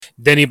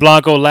Denny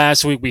Blanco,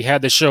 last week we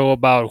had the show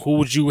about who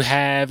would you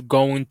have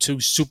going to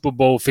Super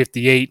Bowl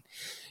 58.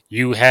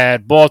 You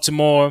had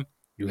Baltimore,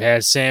 you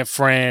had San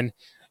Fran.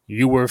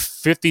 You were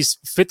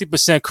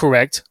 50%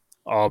 correct.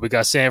 We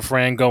got San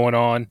Fran going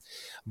on.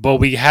 But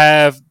we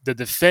have the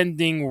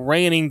defending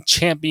reigning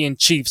champion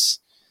Chiefs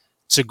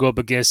to go up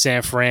against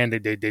San Fran.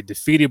 They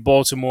defeated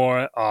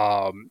Baltimore.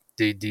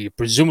 The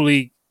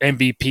presumably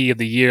MVP of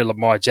the year,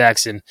 Lamar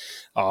Jackson.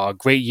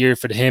 Great year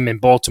for him in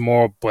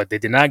Baltimore, but they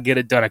did not get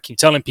it done. I keep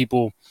telling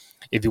people,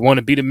 if you want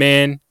to beat a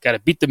man, got to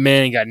beat the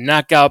man. You got to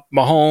knock out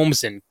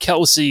Mahomes and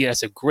Kelsey.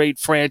 That's a great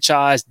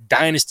franchise,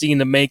 dynasty in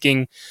the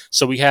making.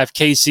 So we have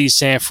KC,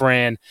 San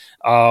Fran.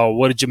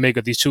 What did you make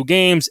of these two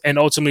games? And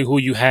ultimately, who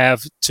you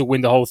have to win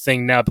the whole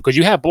thing now? Because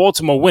you have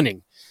Baltimore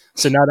winning.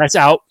 So now that's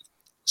out.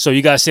 So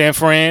you got San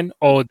Fran,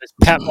 or does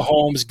Pat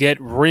Mahomes get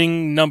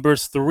ring number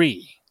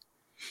 3?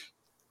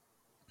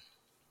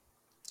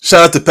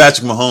 Shout out to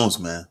Patrick Mahomes,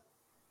 man.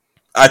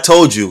 I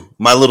told you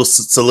my little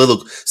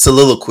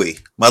soliloquy,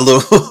 my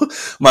little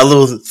my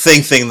little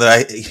thing that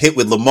I hit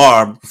with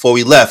Lamar before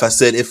we left. I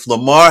said if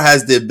Lamar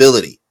has the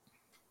ability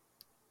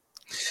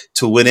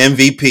to win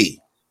MVP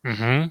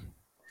and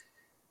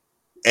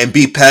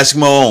beat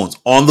Patrick Mahomes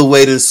on the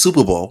way to the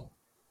Super Bowl,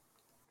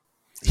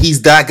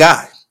 he's that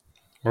guy.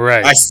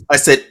 Right. I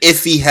said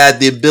if he had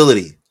the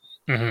ability.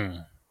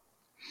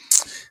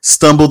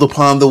 Stumbled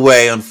upon the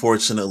way,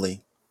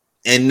 unfortunately.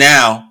 And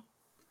now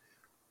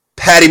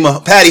Patty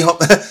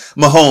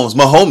Mahomes,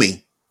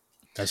 Mahomie.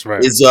 That's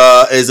right. Is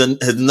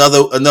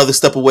another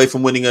step away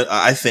from winning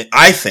I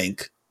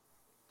think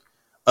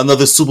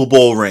another Super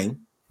Bowl ring.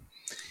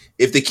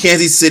 If the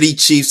Kansas City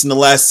Chiefs in the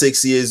last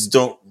 6 years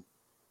don't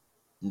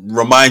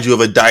remind you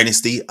of a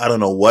dynasty, I don't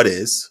know what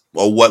is,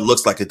 or what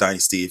looks like a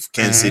dynasty. If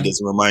Kansas City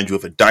doesn't remind you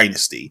of a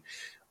dynasty,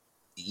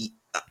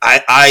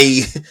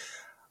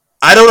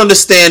 I don't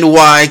understand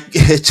why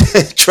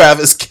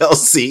Travis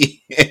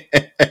Kelsey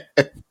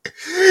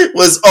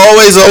was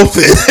always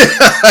open.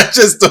 I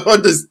just don't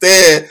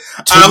understand.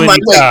 I'm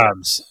like,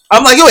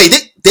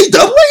 wait, they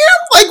doubling him?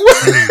 Like,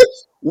 what?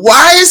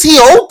 Why is he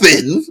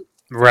open?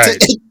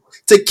 Right.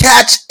 To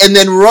catch and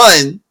then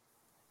run.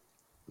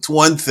 It's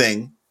one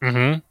thing.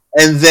 And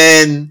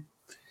then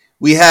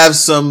we have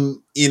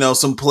some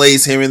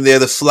plays here and there.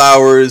 The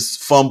Flowers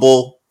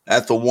fumble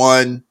at the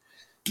 1.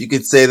 You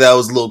could say that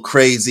was a little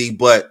crazy,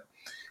 but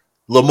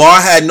Lamar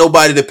had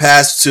nobody to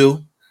pass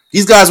to.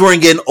 These guys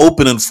weren't getting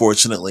open,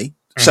 unfortunately.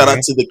 Shout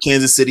out to the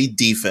Kansas City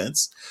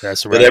defense.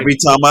 That's right. But every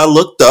time I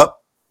looked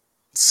up,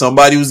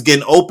 somebody was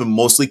getting open,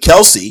 mostly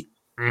Kelsey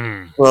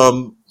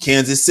from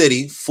Kansas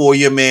City for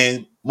your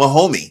man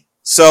Mahomie.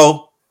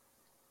 So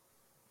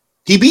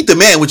he beat the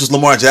man, which was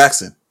Lamar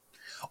Jackson,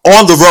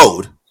 on the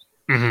road.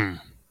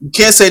 You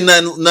can't say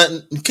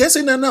nothing. You can't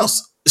say nothing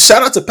else.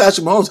 Shout out to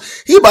Patrick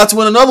Mahomes. He about to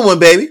win another one,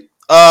 baby.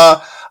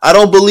 I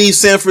don't believe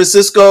San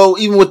Francisco,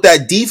 even with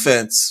that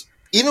defense,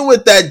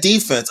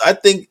 I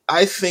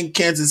think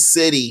Kansas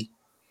City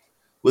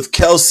with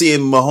Kelsey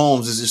and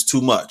Mahomes is just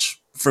too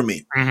much for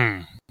me.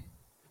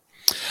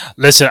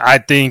 Listen, I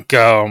think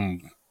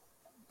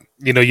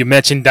you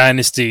mentioned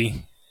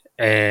dynasty,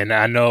 and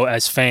I know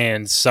as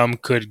fans, some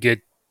could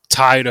get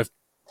tired of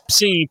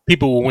seeing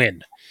people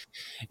win.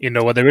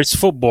 Whether it's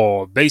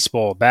football,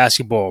 baseball,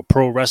 basketball,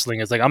 pro wrestling,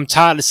 it's like I'm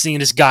tired of seeing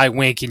this guy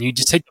win. Can you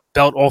just take the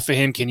belt off of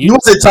him? Can you? You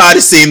wasn't tired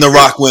of seeing The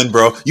Rock win,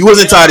 bro. You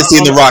wasn't tired of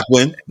seeing The Rock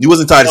win.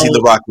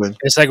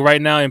 It's like right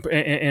now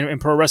in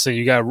pro wrestling,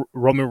 you got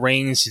Roman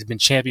Reigns. He's been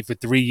champion for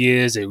 3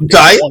 years. You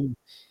tired?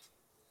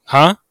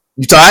 Huh?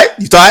 You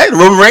tired?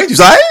 Roman Reigns? You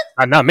tired?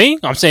 Not me.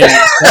 I'm saying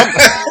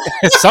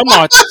some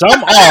are.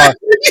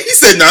 He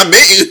said, "Not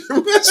me."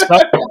 Some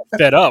are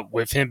fed up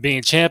with him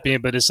being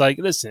champion, but it's like,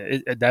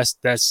 listen,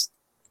 that's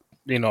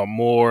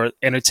more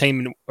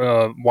entertainment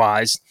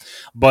wise.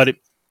 But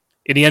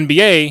in the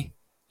NBA,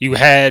 you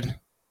had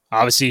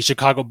obviously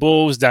Chicago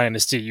Bulls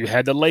dynasty. You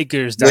had the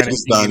Lakers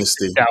dynasty. In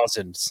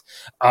the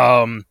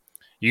 2000s.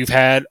 You've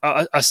had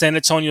a San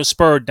Antonio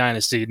Spurs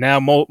dynasty. Now,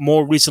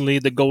 more recently,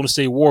 the Golden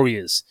State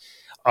Warriors.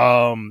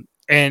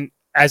 And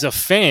as a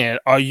fan,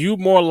 are you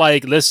more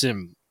like,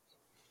 listen,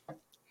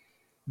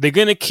 they're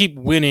going to keep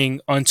winning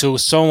until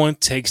someone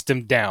takes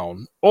them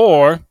down?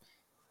 Or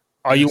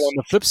are you on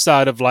the flip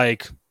side of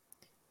like,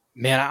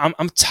 man,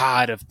 I'm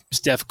tired of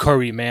Steph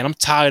Curry, man. I'm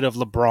tired of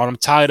LeBron. I'm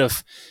tired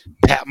of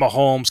Pat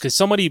Mahomes. Can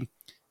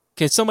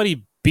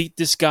somebody beat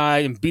this guy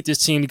and beat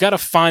this team? You got to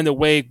find a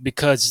way,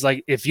 because it's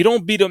like, if you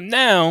don't beat them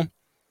now,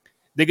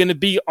 they're going to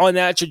be on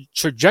that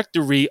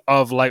trajectory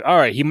of like, all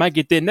right, he might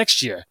get there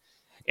next year.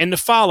 And the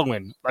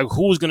following, like,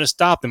 who's going to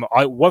stop them?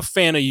 What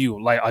fan are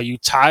you? Like, are you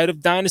tired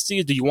of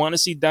dynasties? Do you want to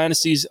see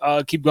dynasties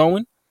keep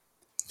going?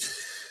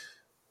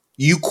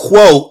 You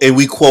quote, and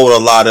we quote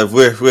a lot of,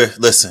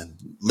 listen,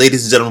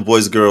 ladies and gentlemen,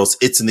 boys and girls,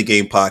 It's in the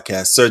Game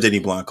podcast. Sir Denny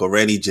Blanco,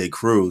 Randy J.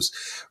 Cruz.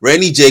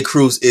 Randy J.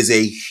 Cruz is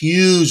a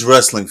huge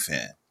wrestling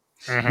fan.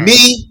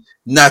 Me,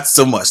 not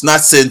so much.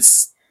 Not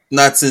since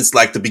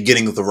like the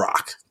beginning of The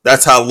Rock.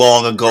 That's how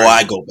long ago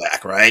I go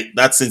back, right?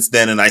 Not since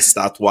then, and I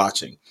stopped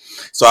watching.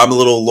 So I'm a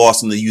little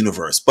lost in the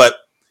universe. But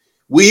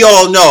We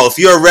all know if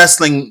you're a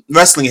wrestling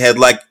head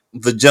like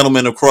the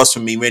gentleman across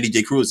from me, Randy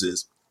J. Cruz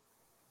is,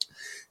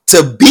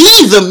 to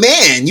be the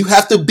man, you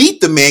have to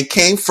beat the man.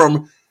 Came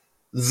from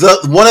the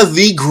one of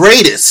the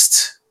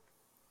greatest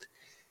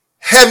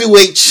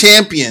heavyweight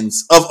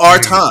champions of our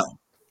Mm, time,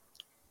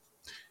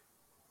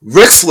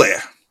 Ric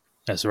Flair.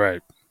 that's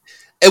right.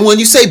 And when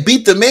you say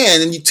beat the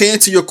man, and you to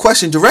answer your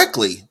question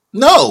directly,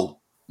 no.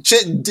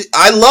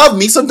 I love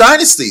me some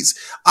dynasties.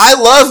 I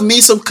love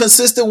me some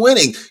consistent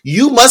winning.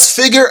 You must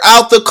figure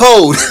out the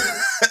code.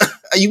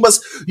 you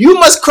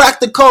must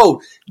crack the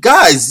code.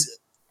 Guys,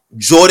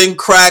 Jordan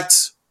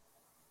cracked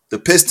the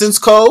Pistons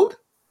code.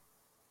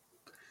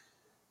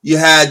 You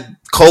had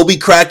Kobe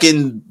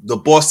cracking the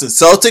Boston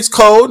Celtics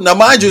code. Now,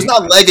 mind you, it's Mhm.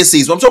 not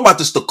legacies, but I'm talking about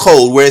just the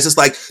code where it's just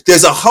like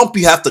there's a hump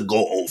you have to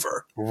go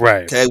over.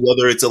 Right. Okay,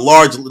 whether it's a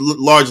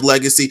large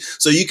legacy.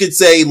 So you could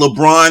say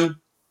LeBron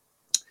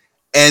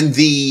and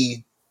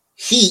the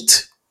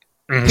Heat,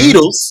 Hmm.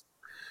 Heatles,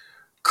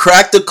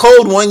 cracked the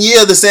code one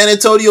year, the San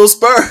Antonio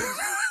Spurs.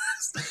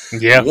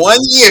 Yeah. One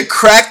year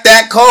cracked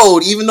that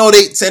code, even though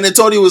San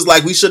Antonio was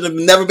like, we should have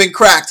never been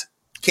cracked.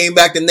 Came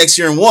back the next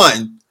year and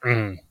won.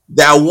 Mm.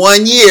 That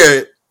one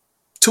year,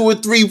 two or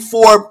three,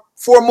 four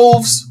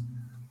moves,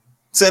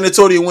 San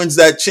Antonio wins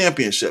that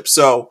championship.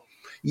 So,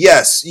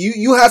 yes,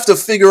 you have to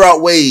figure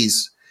out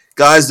ways,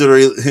 guys that are,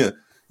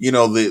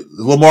 the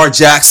Lamar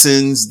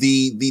Jacksons,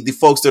 the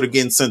folks that are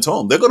getting sent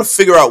home. They're going to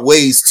figure out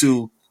ways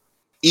to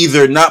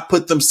either not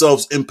put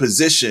themselves in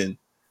position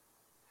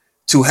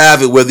to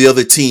have it where the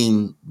other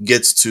team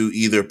gets to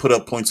either put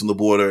up points on the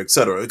board or et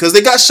cetera. Because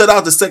they got shut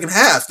out the second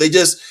half.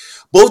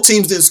 Both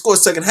teams didn't score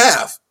second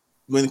half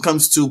when it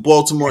comes to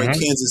Baltimore and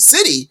Hmm. Kansas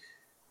City.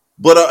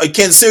 But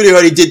Kansas City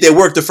already did their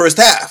work the first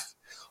half.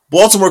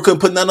 Baltimore couldn't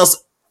put nothing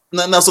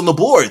else on the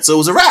board. So it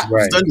was a wrap. It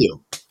was a Right. done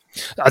deal.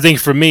 I think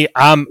for me,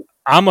 I'm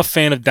a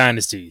fan of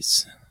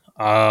dynasties.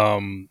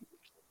 Um,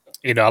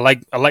 I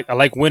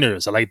like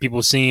winners. I like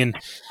seeing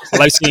I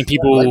like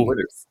people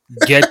winners.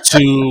 get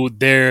to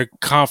their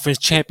conference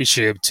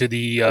championship, to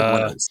the I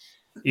like winners.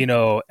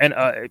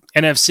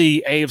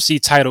 NFC, AFC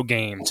title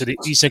game, to the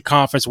Eastern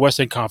Conference,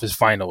 Western Conference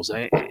finals.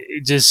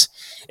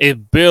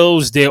 It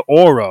builds their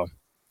aura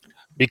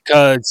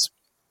because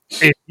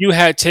if you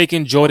had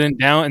taken Jordan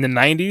down in the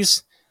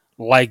 '90s,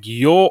 like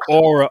your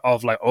aura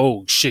of like,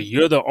 oh shit,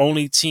 you're the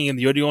only team,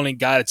 you're the only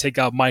guy to take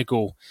out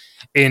Michael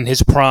in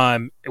his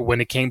prime when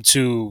it came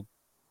to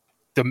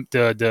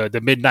the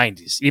mid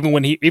 '90s, even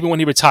when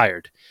he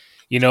retired.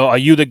 Are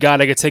you the guy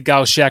that could take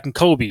out Shaq and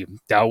Kobe?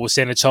 That was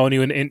San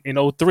Antonio in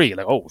 03.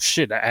 Like, oh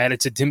shit, I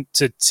added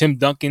to Tim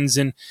Duncan's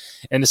and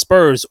the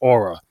Spurs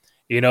aura.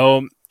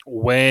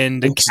 When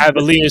the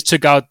Cavaliers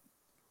took out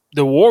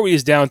the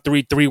Warriors down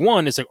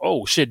 3-1, it's like,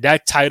 oh shit,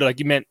 that title, like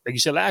you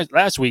said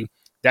last week,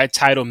 that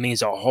title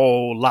means a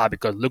whole lot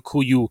because look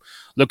who you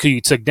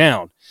took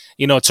down.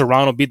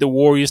 Toronto beat the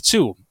Warriors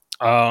too,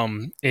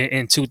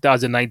 in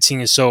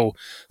 2019. So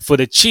for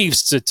the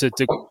Chiefs to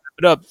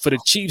it up, for the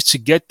Chiefs to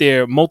get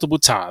there multiple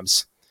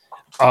times,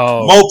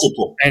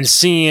 Multiple. and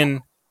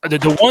seeing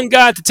the one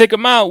guy to take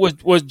them out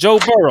was Joe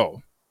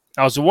Burrow.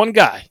 That was the one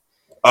guy.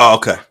 Oh,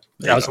 okay.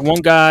 There That you was go. the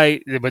one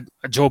guy, but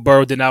Joe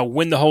Burrow did not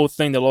win the whole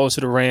thing. They lost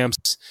to the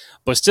Rams,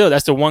 but still,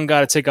 that's the one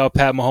guy to take out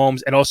Pat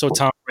Mahomes and also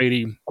Tom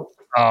Brady.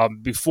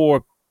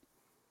 Before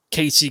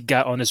Casey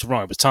got on this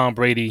run, it was Tom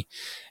Brady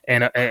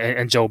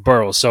and Joe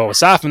Burrow. So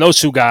aside from those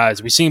two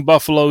guys, we've seen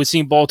Buffalo, we've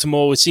seen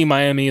Baltimore, we've seen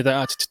Miami.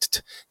 Get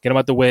them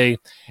out the way,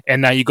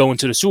 and now you go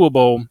into the Super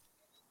Bowl.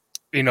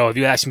 If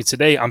you ask me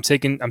today, I'm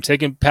taking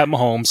Pat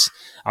Mahomes.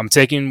 I'm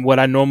taking what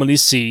I normally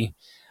see.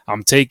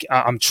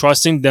 I'm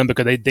trusting them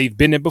because they've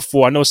been there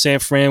before. I know San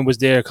Fran was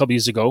there a couple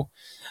years ago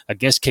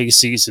against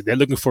KC, so they're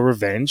looking for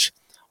revenge.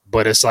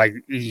 But it's like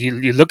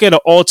you look at an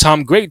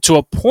all-time great to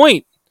a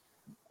point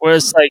where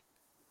it's like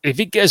if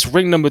he gets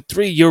ring number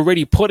 3, you're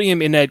already putting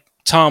him in that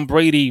Tom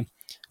Brady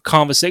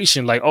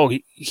conversation. Like, oh,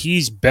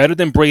 he's better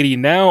than Brady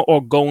now,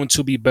 or going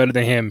to be better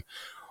than him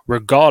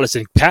regardless.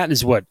 And Pat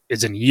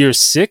is in year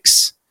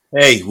 6.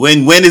 Hey,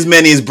 win as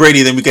many as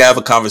Brady, then we can have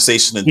a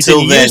conversation. He's in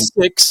Until year then,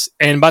 6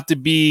 and about to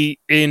be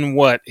in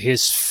what,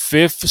 his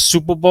 5th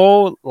Super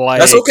Bowl.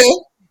 that's Like, okay.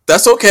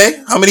 That's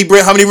okay. How many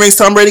rings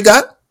Tom Brady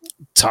got?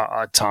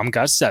 Tom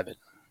got 7.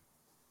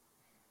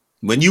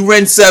 When you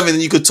win 7,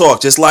 then you could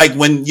talk. Just like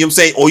when, you know what I'm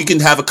saying, or you can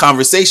have a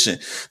conversation.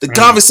 The Mm-hmm.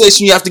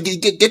 conversation you have to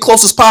get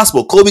close as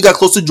possible. Kobe got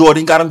close to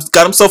Jordan, got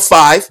himself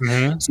 5.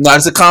 Mm-hmm. So now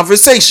it's a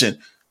conversation.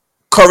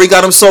 Curry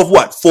got himself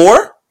what,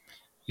 4?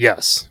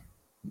 Yes.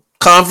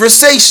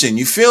 Conversation.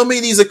 You feel me?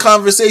 These are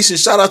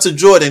conversations. Shout out to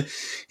Jordan.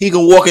 He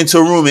can walk into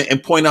a room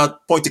and point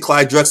to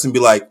Clyde Drexler and be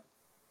like,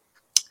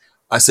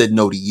 I said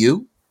no to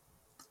you.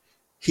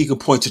 He could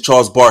point to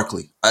Charles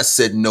Barkley. I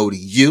said no to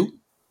you.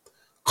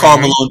 Karl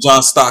Mm-hmm. Malone,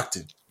 John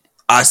Stockton.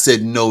 I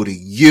said no to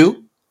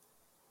you.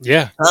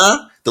 Yeah.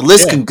 Huh? The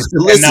list Yeah. can. The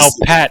And list now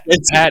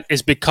is. Pat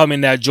is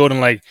becoming that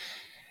Jordan. Like,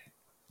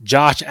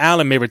 Josh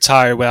Allen may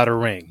retire without a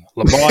ring.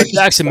 Lamar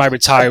Jackson might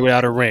retire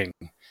without a ring.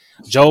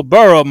 Joe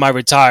Burrow might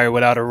retire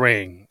without a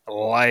ring.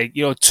 like,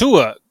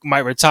 Tua might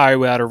retire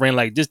without a ring.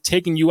 Like, just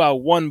taking you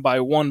out one by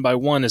one by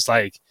one is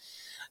like,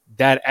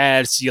 that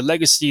adds to your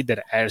legacy,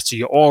 that adds to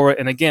your aura.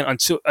 And again,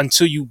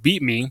 until you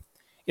beat me,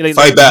 like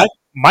Fight back.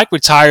 Mike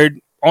retired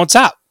on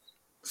top.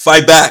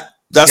 Fight back.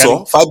 That's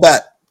all. Fight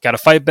back. Got to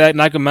fight back,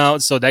 knock him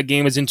out. So that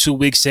game is in 2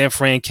 weeks. San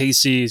Fran,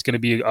 KC is going to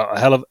be a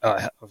hell of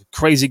a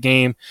crazy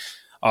game.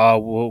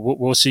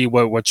 We'll see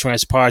what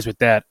transpires with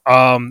that.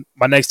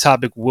 My next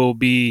topic will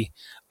be,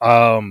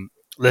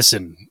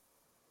 listen,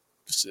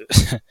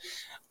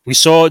 we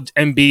saw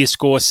MB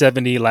score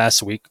 70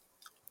 last week.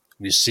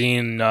 We've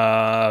seen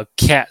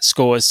Cat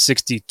score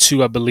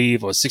 62, I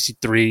believe, or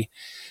 63.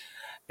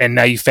 And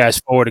now you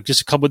fast forward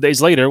just a couple of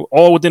days later,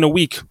 all within a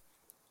week,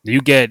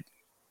 you get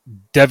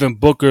Devin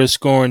Booker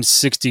scoring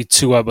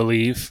 62, I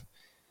believe.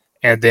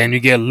 And then you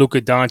get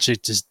Luka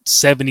Doncic just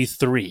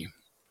 73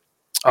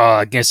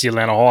 against the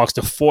Atlanta Hawks.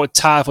 The fourth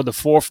tie for the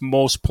fourth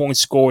most points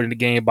scored in the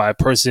game by a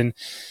person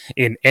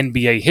in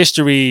NBA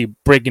history,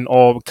 breaking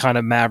all kind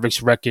of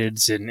Mavericks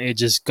records, and it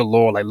just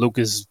galore. Like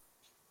Luka's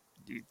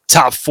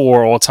top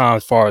 4 all time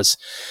as far as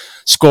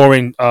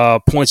scoring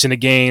points in the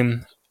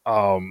game.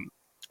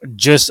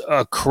 Just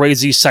a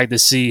crazy sight to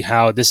see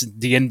how this is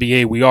the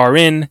NBA we are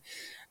in.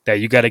 That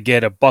you got to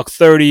get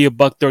 $130,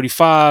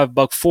 $135,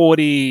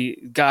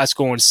 $140, guys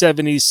scoring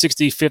 70,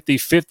 60, 50,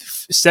 50.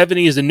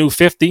 70 is the new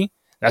 50.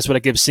 That's what I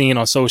keep seeing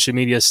on social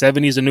media.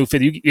 70 is the new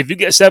 50. If you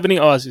get 70,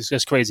 it's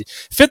just crazy.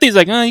 50 is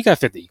like, you got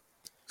 50.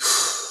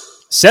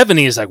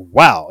 70 is like,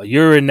 wow,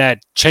 you're in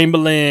that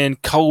Chamberlain,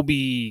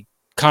 Kobe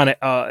kind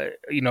of,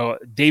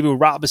 David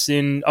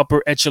Robinson,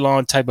 upper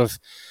echelon type of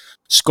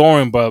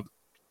scoring. But,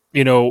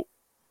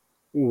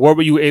 what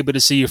were you able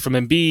to see from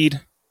Embiid,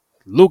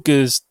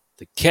 Lucas,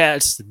 the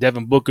Cats, the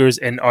Devin Bookers,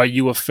 and are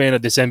you a fan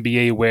of this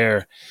NBA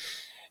where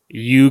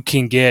you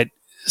can get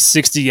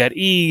 60 at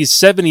ease,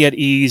 70 at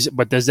ease,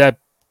 but does that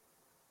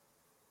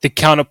the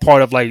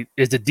counterpart of like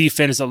is the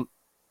defense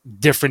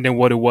different than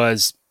what it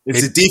was?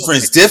 Is the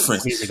defense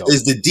different?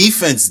 Is the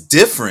defense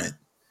different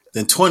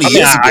than 20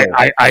 years ago?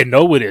 I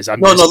know it is. No.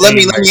 Let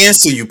me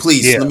answer you,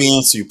 please. Yeah. Let me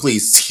answer you,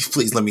 please.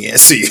 Please let me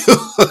answer you.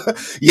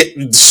 Yeah,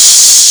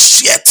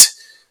 shit.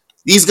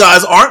 These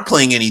guys aren't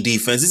playing any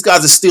defense. These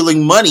guys are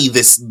stealing money.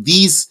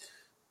 These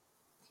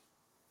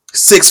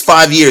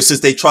 5 years since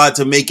they tried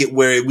to make it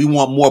where we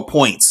want more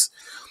points.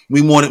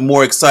 We want it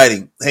more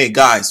exciting. Hey,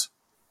 guys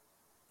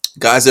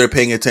that are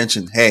paying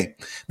attention. Hey,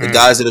 the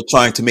guys that are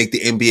trying to make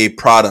the NBA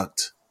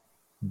product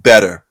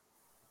better.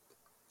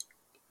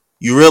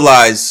 You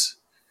realize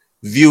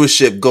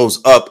viewership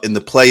goes up in the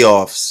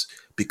playoffs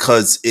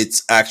because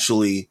it's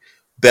actually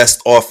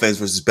best offense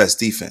versus best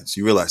defense.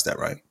 You realize that,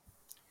 right?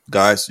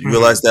 Guys, you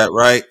realize that,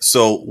 right?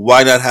 So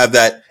why not have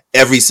that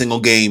every single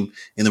game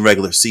in the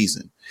regular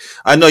season?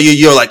 I know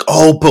you're like,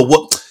 oh, but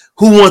what?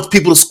 Who wants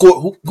people to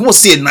score? Who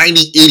wants to see a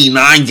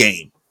 90-89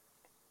 game?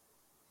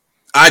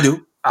 I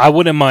do. I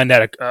wouldn't mind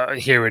that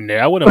here and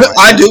there. I wouldn't mind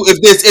I do.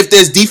 If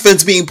there's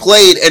defense being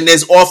played and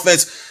there's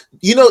offense,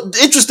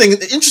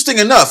 interesting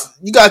enough,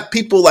 you got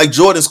people like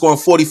Jordan scoring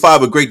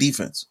 45 with great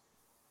defense.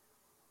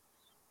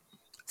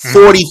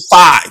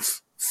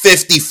 45,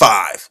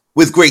 55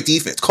 with great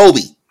defense.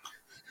 Kobe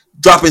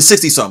dropping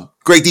 60-something.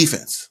 Great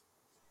defense.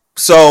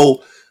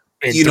 So,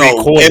 in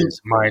three quarters,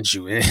 mind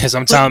you.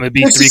 Sometimes it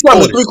be 3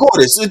 quarters. 3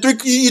 quarters.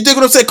 You dig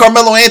what I'm saying?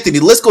 Carmelo Anthony.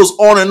 The list goes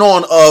on and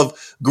on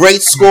of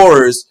great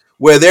scorers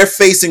where they're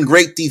facing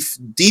great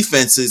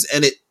defenses,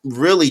 and it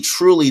really,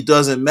 truly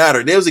doesn't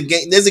matter. There's a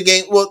game.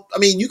 Well, I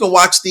mean, you can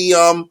watch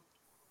the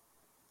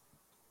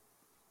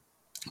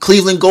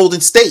Cleveland Golden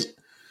State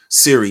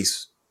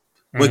series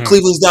when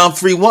Cleveland's down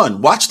 3-1.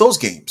 Watch those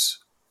games.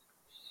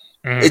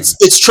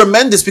 It's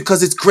tremendous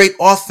because it's great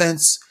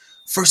offense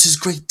versus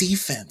great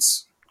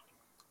defense.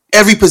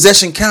 Every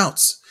possession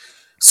counts.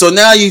 So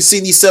now you see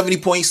these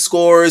 70-point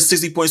scores,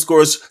 60-point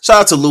scores.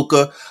 Shout out to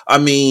Luka. I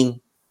mean,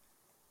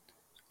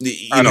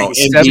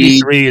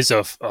 73 is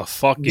a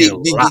fucking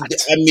lot.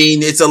 I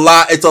mean, it's a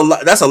lot.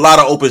 That's a lot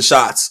of open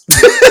shots.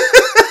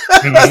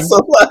 That's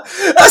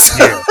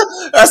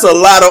a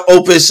lot of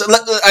open shots.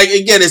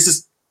 Again, it's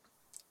just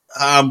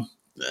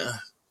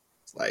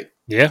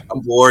yeah,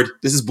 I'm bored.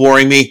 This is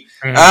boring me.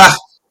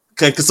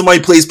 Can somebody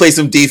please play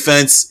some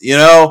defense?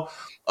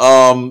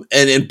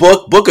 And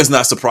Booker's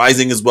not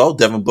surprising as well.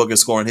 Devin Booker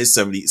scoring his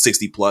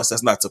 60 plus.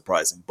 That's not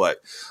surprising. But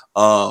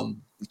Karl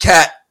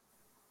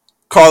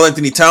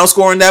Anthony Towns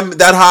scoring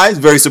that high is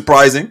very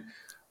surprising.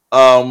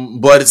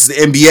 But it's the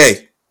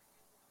NBA.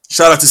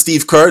 Shout out to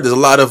Steve Kerr. There's a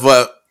lot of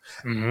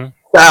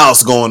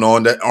fouls going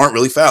on that aren't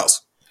really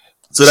fouls.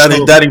 So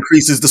that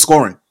increases the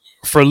scoring.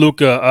 For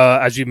Luka,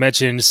 as you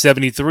mentioned,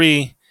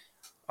 73,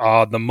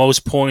 the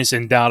most points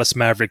in Dallas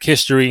Maverick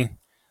history.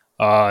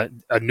 A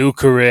new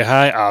career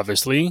high,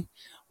 obviously.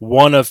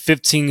 One of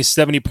 15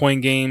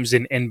 70-point games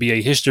in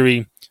NBA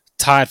history.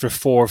 Tied for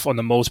fourth on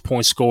the most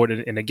points scored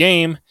in a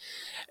game.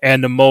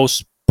 And the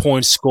most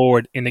points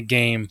scored in a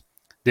game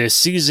this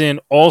season.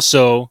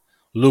 Also,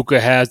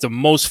 Luka has the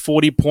most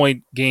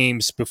 40-point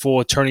games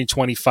before turning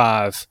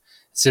 25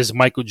 since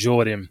Michael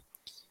Jordan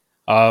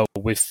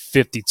with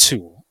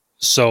 52.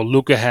 So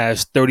Luca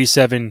has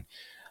 37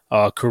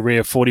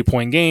 career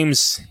 40-point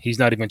games. He's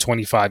not even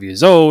 25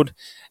 years old.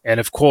 And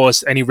of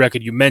course, any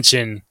record you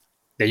mention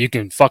that you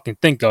can fucking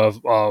think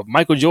of,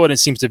 Michael Jordan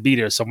seems to be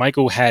there. So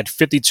Michael had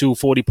 52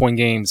 40-point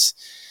games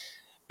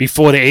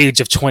before the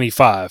age of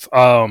 25.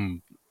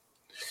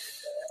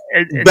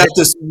 Back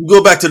to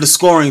go back to the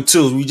scoring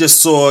too. We just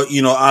saw,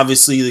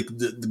 obviously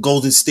the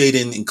Golden State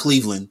in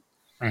Cleveland,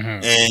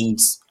 mhm. and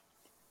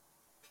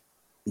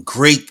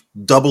great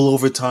double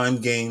overtime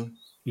game.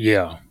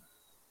 Yeah.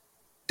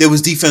 There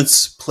was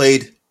defense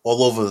played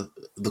all over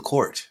the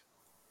court.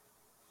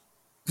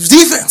 It was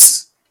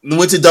defense. It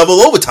went to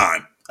double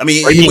overtime. I Or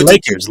mean, you it mean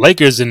went to.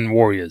 Lakers and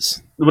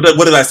Warriors. What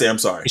did I say? I'm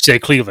sorry. You say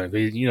Cleveland,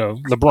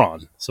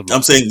 LeBron. So,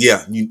 I'm saying, yeah.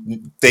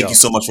 Thank yeah, you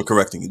so much for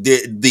correcting me.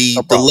 The no the,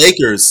 the problem.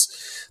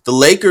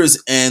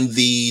 Lakers and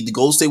the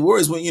Golden State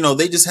Warriors, when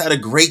they just had a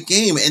great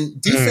game and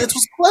Mm, defense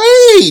was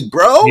played,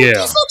 bro. yeah.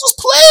 Defense was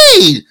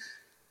played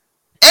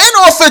and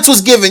offense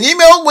was given.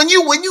 When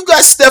you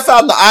got Steph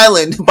out on the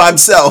island by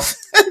himself,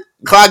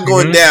 clock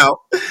going Hmm. down,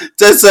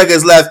 10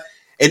 seconds left,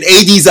 and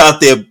AD's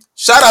out there.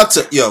 Shout out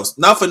to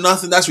not for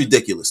nothing. That's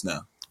ridiculous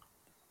now.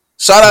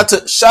 Shout out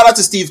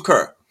to Steve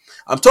Kerr.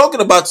 I'm talking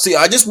about. See,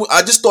 I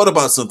just thought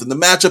about something. The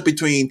matchup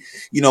between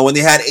when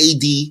they had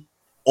AD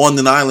on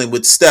an island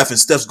with Steph and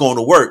Steph's going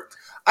to work.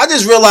 I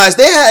just realized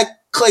they had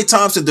Klay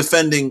Thompson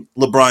defending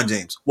LeBron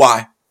James.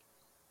 Why?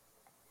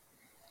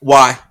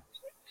 Why?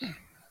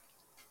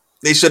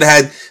 They should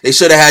have had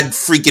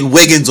freaking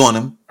Wiggins on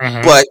him.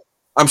 Hmm. But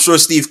I'm sure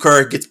Steve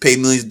Kerr gets paid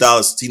millions of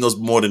dollars. He knows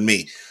more than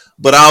me.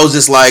 But I was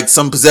just like,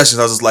 some possessions.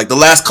 I was just like, the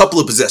last couple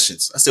of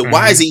possessions. I said,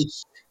 why is Hmm. he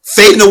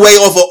fading away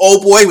off an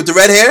old boy with the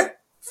red hair?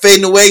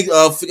 Fading away.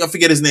 I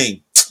forget his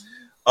name.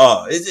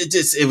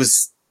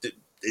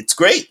 It's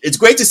great. It's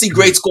great to see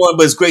great scoring,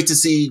 but it's great to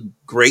see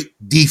great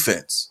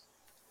defense.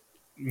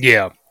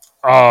 Yeah.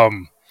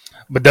 Um,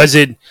 but does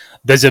it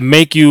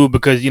make you,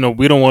 because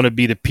we don't want to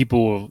be the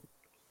people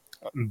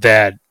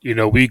that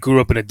we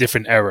grew up in a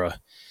different era,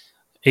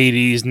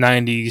 80s,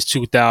 90s,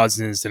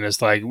 2000s, and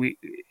it's like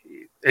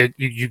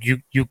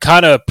you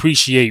kind of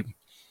appreciate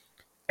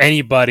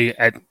anybody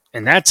at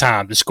in that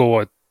time to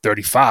score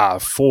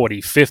 35,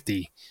 40,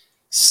 50,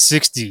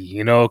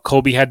 60.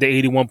 Kobe had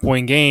the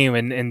 81-point game,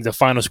 and the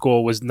final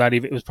score was not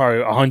even, it was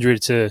probably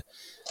 100 to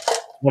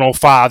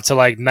 105 to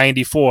like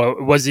 94.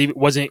 It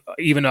wasn't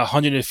even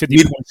 150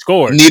 Need, points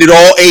scored. needed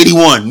all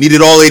 81.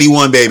 Needed all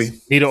 81, baby.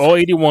 Needed all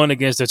 81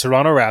 against the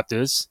Toronto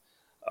Raptors.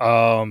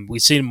 We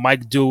seen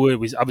Mike do it.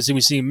 We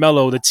seen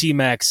Melo, the T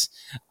Max,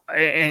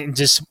 and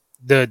just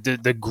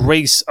the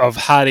grace of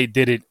how they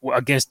did it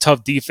against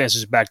tough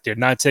defenses back there,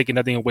 not taking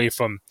nothing away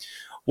from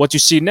what you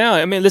see now.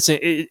 I mean, listen,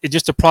 it's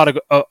just a product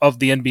of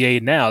the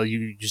NBA now.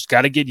 You just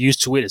got to get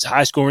used to it. It's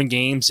high scoring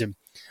games and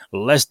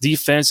less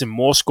defense and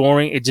more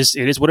scoring. It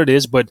is what it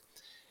is, but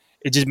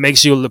it just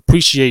makes you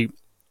appreciate,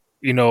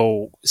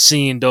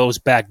 seeing those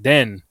back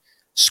then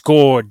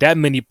score that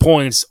many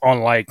points on,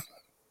 like,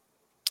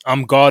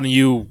 I'm guarding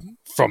you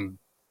from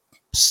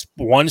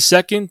 1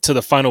 second to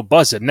the final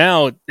buzzer.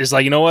 Now it's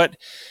like, you know what?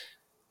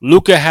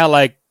 Luca had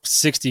like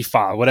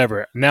 65,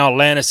 whatever. Now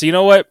Atlanta said, you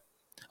know what?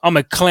 I'm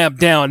gonna clamp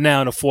down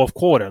now in the fourth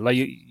quarter. Like,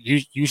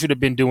 you should have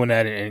been doing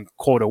that in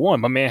quarter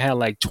one. My man had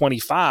like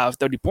 25,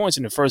 30 points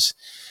in the first.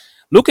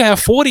 Luca had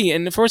 40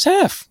 in the first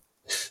half.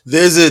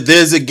 There's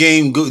a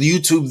game. Go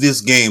YouTube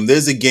this game.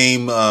 There's a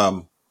game.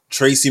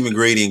 Tracy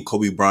McGrady and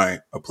Kobe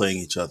Bryant are playing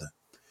each other.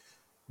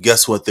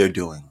 Guess what they're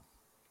doing?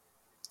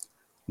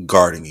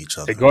 Guarding each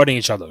They're other. guarding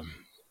each other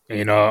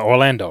in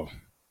Orlando.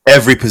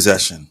 Every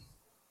possession.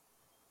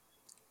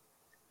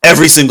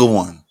 Every single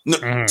one. No,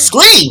 Mm,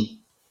 screen.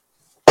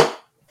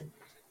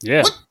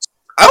 yeah, What?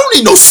 I don't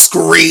need no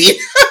screen.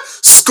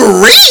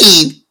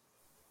 Screen.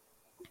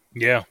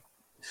 yeah.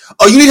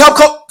 Oh, you need help?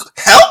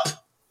 Help.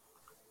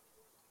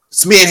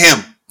 It's me and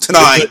him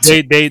Because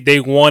tonight. they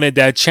wanted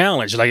that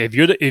challenge. Like, if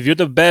you're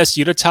the best,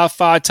 you're the top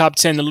five, top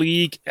 10 in the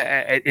league.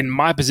 In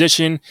my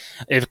position,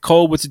 if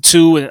Cole was the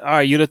two, and all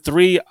right, you're the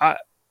three.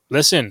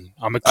 Listen,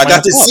 I'm gonna I got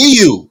clamp to up. see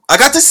you. I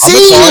got to I'm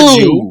gonna see guard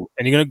you, you.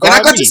 and you're gonna And I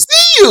guard got to me.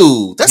 see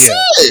you. That's Yeah.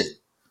 it.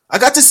 I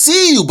got to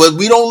see you, but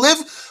we don't live.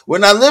 We're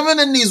not living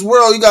in these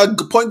world. You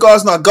got point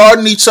guards not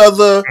guarding each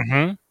other.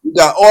 Hmm. You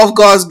got off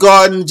guards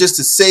guarding just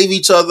to save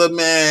each other,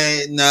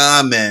 man.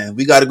 Nah, man.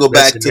 We got to go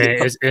back Listen, to the.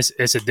 man,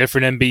 it's a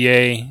different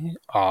NBA.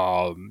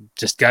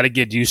 Just got to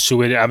get used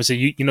to it.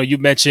 Obviously, you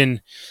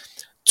mentioned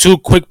two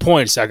quick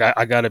points. I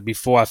got it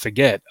before I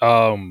forget.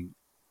 I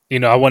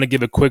want to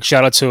give a quick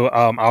shout out to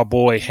our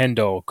boy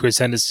Hendo, Chris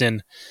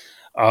Henderson.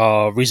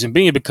 Reason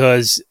being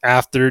because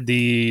after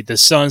the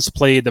Suns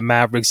played the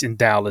Mavericks in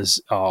Dallas,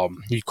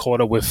 he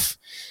caught up with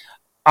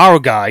our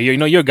guy,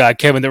 your guy,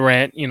 Kevin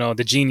Durant,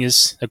 the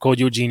genius. I called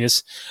you a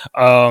genius.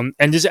 And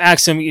just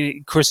asked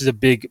him. Chris is a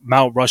big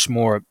Mount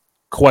Rushmore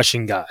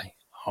question guy.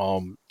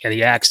 And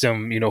he asked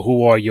him,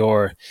 who are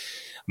your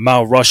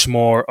Mount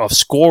Rushmore of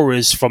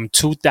scorers from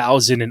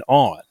 2000 and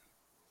on?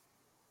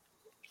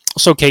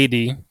 So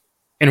KD,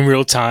 in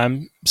real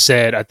time,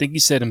 said, I think he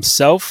said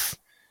himself,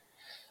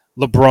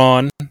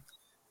 LeBron,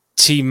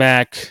 T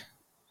Mac,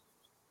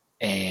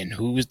 and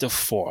who was the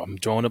four? I'm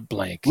drawing a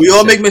blank. We You all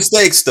said make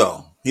mistakes,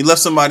 though. He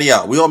left somebody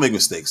out. We all make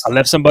mistakes, I though.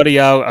 left somebody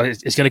out.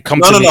 It's gonna come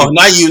No, to no, me. no,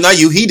 not you, not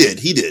you. He did.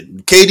 He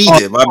did. KD Oh,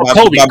 did. My, oh, my,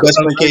 Kobe. my best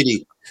friend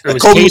KD. It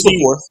was Kobe was the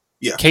fourth.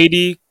 Yeah.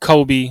 KD,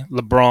 Kobe,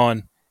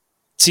 LeBron,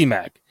 T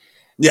Mac,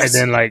 and Yes.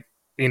 then like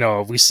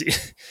we see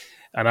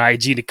on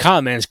IG the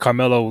comments,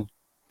 Carmelo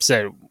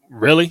said,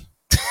 "Really?"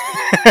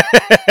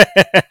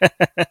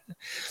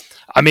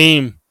 I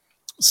mean,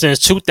 since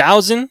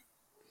 2000,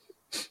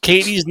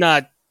 KD's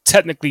not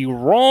technically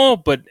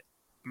wrong, but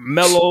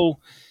Melo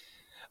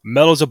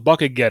Melo's a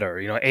bucket getter.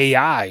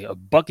 AI a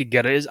bucket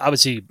getter is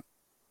obviously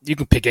you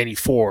can pick any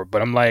four,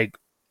 but I'm like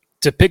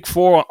to pick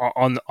four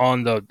on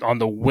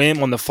the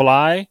whim on the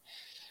fly.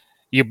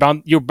 You're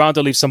bound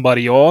to leave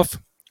somebody off,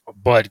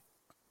 but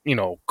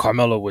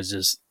Carmelo was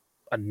just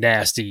a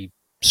nasty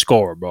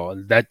scorer, bro.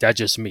 That's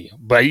just me.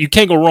 But you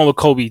can't go wrong with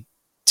Kobe,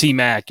 T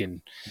Mac,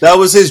 and That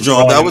was his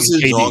drawing. LeBron That was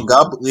and his drawing. KD.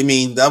 God, I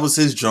mean, that was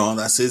his drawing.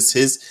 That's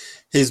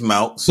his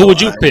mount. Who So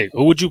would you I pick?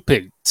 Who would you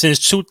pick since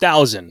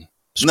 2000?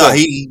 no, Score.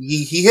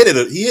 he hit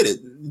it. He hit it.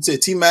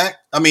 It's T Mac.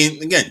 I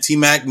mean, again, T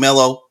Mac,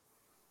 Mello,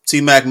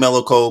 T Mac,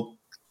 Mello, Cole.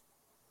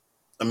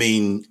 I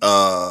mean,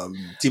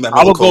 T Mac, I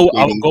Mello, would Cole, go.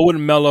 I would KD. go with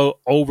Melo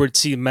over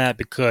T Mac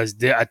because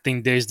I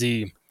think there's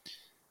the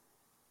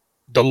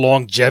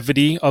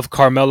longevity of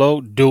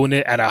Carmelo doing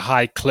it at a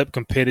high clip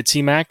compared to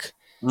T Mac.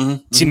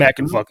 Mm-hmm, T Mac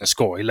can mm-hmm, fucking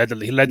score. He led the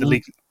mm-hmm.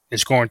 league in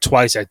scoring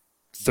twice at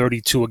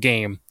 32 a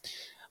game.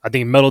 I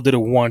think Melo did it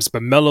once,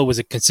 but Melo was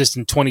a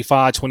consistent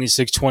 25,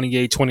 26,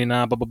 28,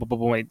 29, blah, blah, blah, blah,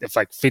 blah. It's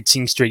like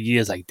 15 straight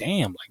years. Like,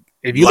 damn. Like,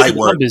 if you look at Light the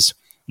work, numbers,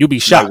 you'll be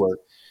light shocked. work.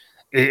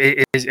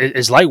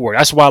 It's light work.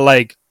 That's why,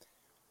 like,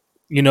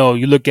 you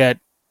look at,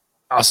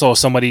 I saw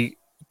somebody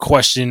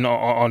question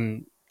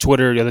on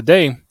Twitter the other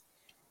day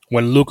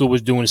when Luca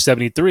was doing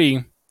 73,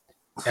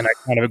 and I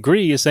kind of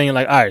agree. Is saying,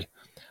 like, all right,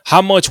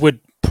 how much would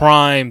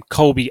prime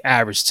Kobe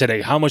average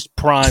today? How much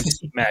prime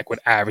T Mac would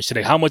average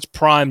today? How much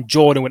prime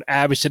Jordan would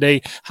average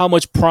today? How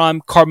much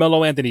prime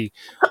Carmelo Anthony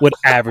would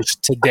average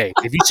today?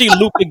 If you see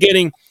Luca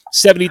getting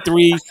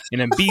 73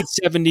 and Embiid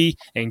 70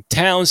 and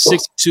Towns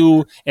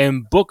 62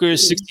 and Booker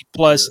 60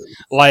 plus,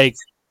 like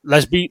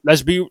let's be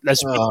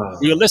Uh,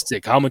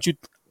 realistic. How much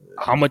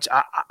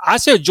I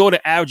said Jordan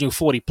averaging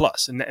 40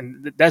 plus,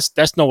 and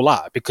that's no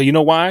lie because you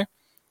know why?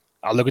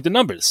 I look at the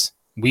numbers.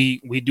 We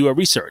do a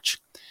research.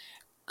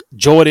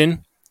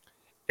 Jordan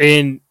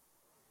in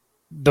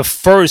the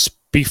first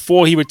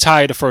before he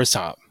retired the first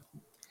time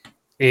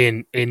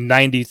in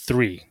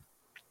 93,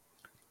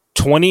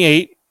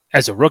 28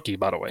 as a rookie,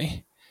 by the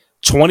way,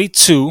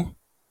 22,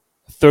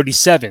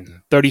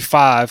 37,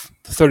 35,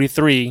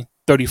 33,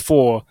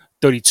 34,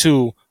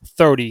 32,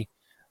 30,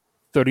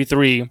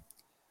 33.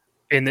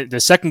 In the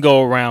second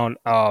go around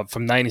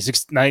from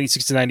 96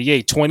 to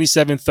 98,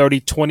 27, 30,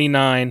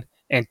 29,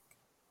 and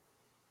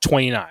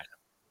 29.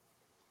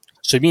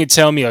 So you mean to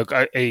tell me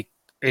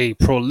a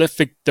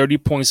prolific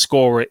 30-point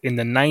scorer in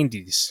the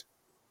 90s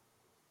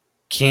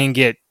can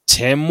get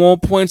 10 more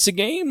points a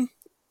game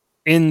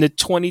in the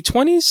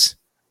 2020s?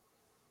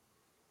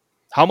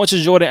 How much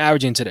is Jordan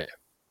averaging today?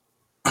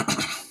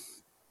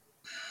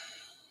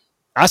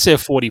 I said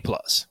 40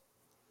 plus.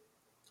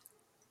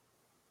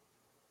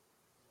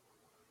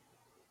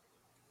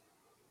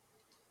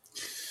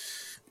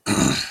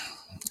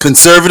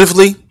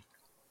 Conservatively,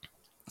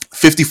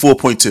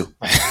 54.2.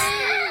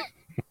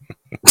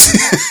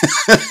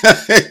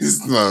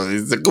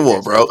 No, come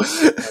on, bro.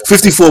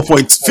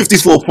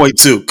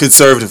 54.2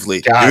 conservatively.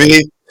 You Got it.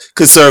 mean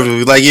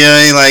conservatively? Like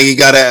like you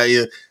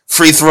gotta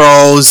free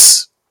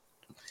throws,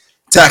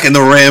 attacking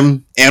the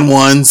rim and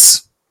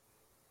ones.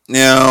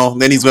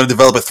 Then he's gonna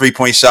develop a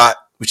 3-point shot,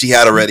 which he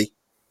had already.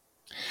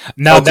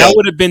 Now that Okay.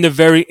 would have been the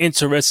very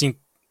interesting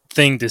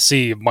thing to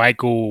see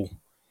Michael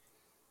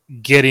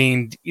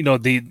getting,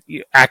 the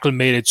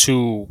acclimated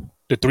to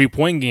the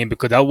 3-point game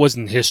because that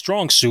wasn't his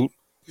strong suit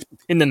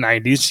in the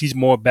 90s. He's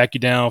more back you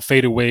down,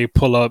 fade away,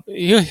 pull up.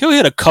 He'll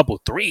hit a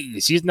couple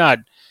threes. He's not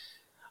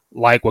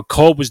like what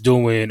Cole was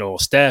doing or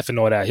Steph and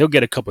all that. He'll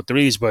get a couple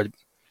threes, but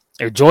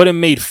if Jordan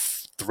made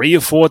 3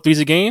 or 4 threes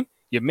a game,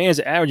 your man's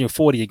averaging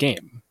 40 a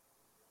game.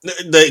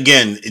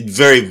 Again,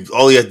 very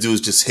all you have to do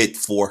is just hit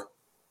four.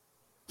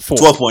 Four.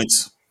 12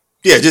 points.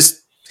 Yeah,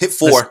 just hit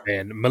Listen, four.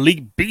 man,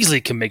 Malik Beasley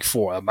can make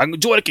 4. Michael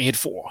Jordan can hit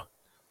 4.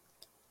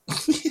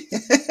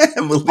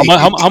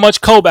 How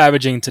much Kobe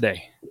averaging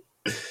today?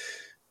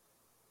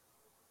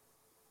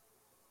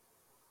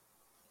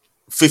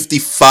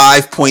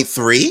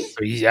 55.3.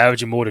 He's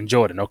averaging more than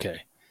Jordan.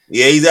 Okay.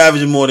 Yeah, he's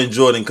averaging more than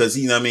Jordan because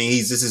I mean,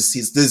 this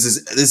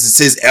is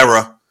his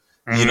era,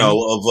 Mm-hmm.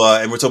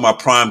 of and we're talking about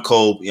prime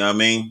Kobe. You know what I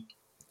mean?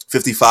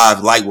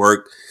 55 light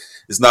work.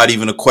 It's not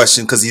even a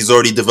question because he's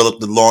already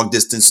developed the long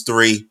distance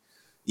three.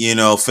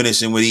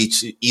 Finishing with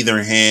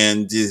either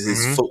hand. His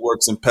Mm-hmm.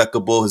 footwork's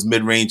impeccable. His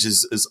mid range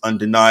is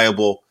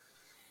undeniable.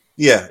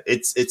 Yeah,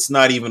 it's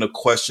not even a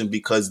question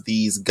because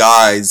these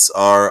guys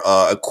are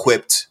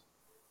equipped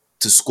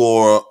to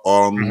score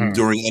Mm-hmm.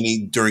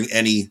 during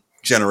any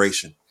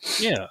generation.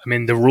 Yeah, I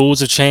mean the rules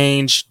have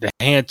changed. The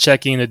hand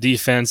checking, the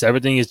defense,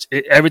 everything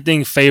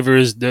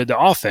favors the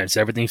offense.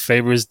 Everything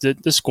favors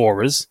the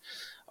scorers.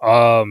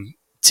 Um,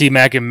 T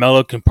Mac and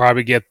Melo can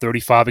probably get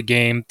 35 a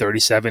game,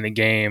 37 a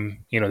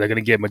game. They're going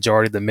to get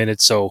majority of the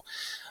minutes. So,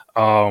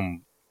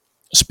 um,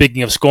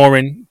 speaking of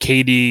scoring,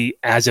 KD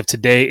as of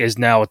today is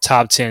now a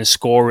top 10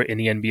 scorer in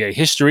the NBA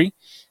history.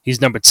 He's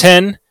number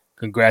 10.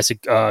 Congrats,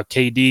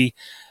 KD.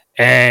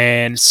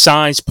 And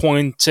signs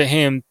point to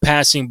him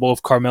passing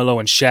both Carmelo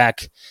and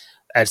Shaq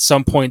at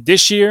some point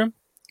this year.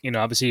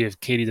 Obviously, if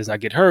KD does not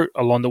get hurt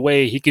along the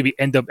way, he could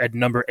end up at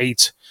number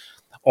 8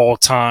 all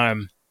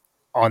time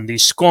on the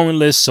scoring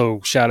list.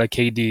 So shout out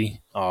KD,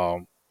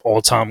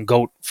 all time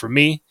GOAT for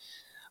me.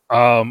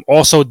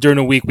 Also during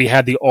the week we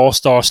had the All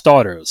Star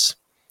starters.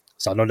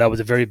 So I know that was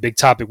a very big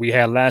topic we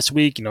had last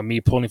week.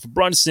 Me pulling for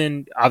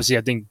Brunson. Obviously,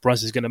 I think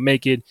Brunson's going to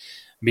make it.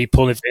 Me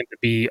pulling for him to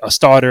be a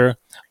starter,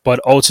 but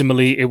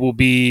ultimately it will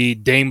be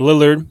Dame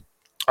Lillard,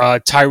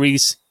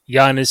 Tyrese,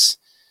 Giannis,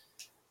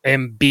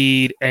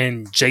 Embiid,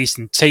 and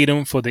Jason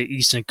Tatum for the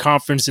Eastern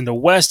Conference. In the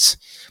West,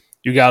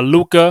 you got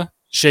Luka,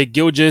 Shea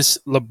Gilgis,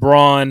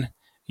 LeBron,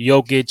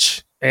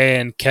 Jokic,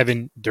 and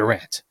Kevin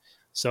Durant.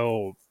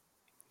 So,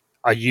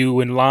 are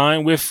you in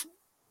line with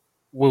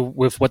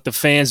what the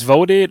fans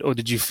voted, or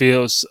did you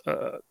feel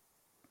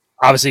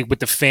obviously with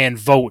the fan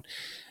vote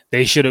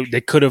they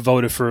could have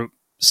voted for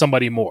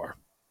somebody more?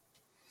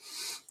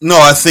 No,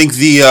 I think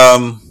you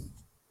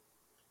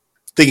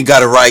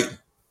got it right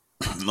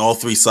on all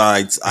three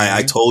sides.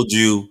 I Mm-hmm. told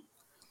you,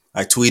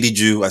 I tweeted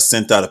you, I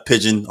sent out a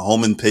pigeon, a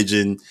homing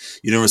pigeon.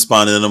 You didn't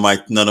respond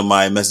to none of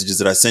my messages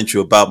that I sent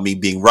you about me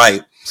being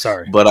right.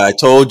 Sorry. But I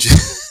told you,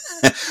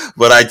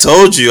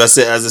 I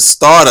said as a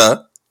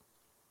starter,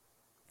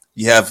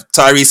 you have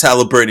Tyrese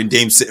Halliburton and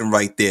Dame sitting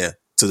right there.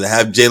 So to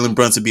have Jalen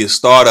Brunson be a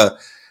starter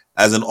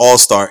as an All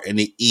Star in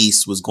the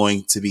East was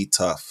going to be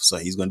tough. So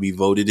he's going to be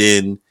voted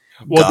in.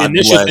 Well, the God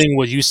initial bless. thing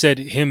was you said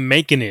him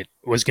making it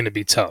was going to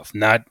be tough.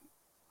 Not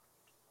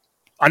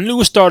I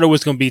knew a starter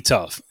was going to be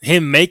tough.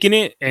 Him making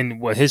it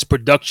and what his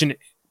production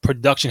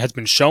has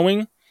been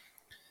showing,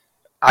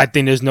 I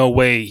think there's no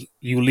way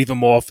you leave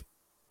him off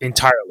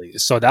entirely.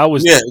 So that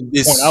was Yeah,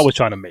 the point I this. was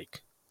trying to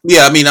make.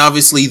 Yeah, I mean,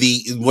 obviously,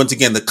 the once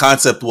again the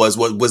concept was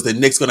what was the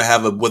Knicks going to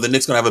have a were the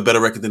Knicks going to have a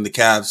better record than the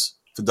Cavs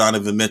for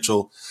Donovan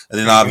Mitchell, and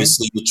then Mm-hmm.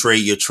 obviously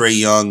your Trey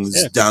Youngs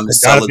Yeah, because down the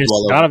cellar Donovan,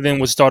 dweller. Donovan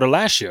was started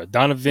last year.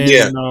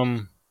 Yeah,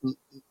 Donovan,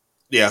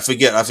 yeah, I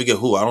forget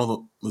who. I don't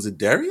know. Was it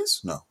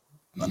Darius? No,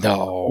 no. I'm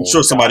no,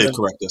 sure somebody will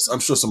Donovan, correct us. I'm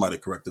sure somebody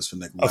will correct us for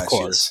next of last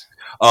year. course.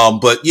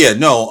 But yeah,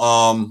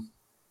 no.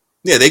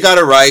 Yeah, they got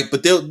it right,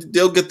 but they'll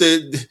get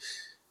the.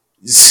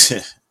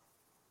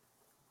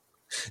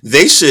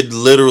 They should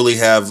literally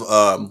have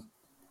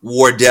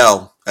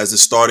Wardell as a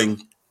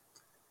starting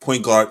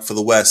point guard for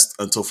the West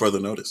until further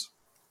notice.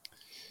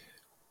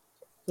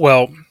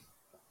 Well,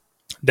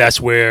 that's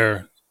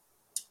where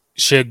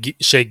Shea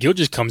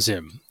Gilgis comes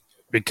in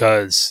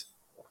because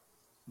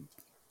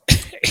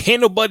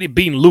ain't nobody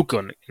beating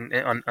Luca.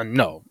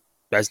 No,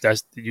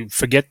 that's you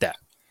forget that.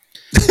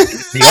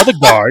 The other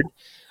guard,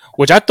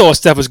 which I thought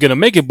Steph was going to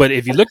make it, but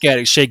if you look at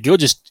it, Shea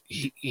Gilgis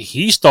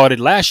he started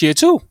last year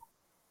too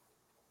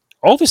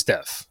over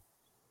Steph.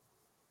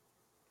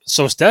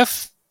 So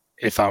Steph,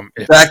 if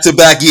Back to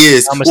back I'm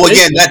years. not Well,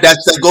 again, mistaken,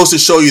 that goes to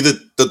show you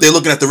that they're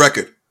looking at the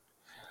record.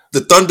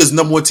 The Thunder's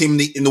number one team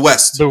in the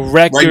West the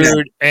right now.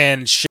 record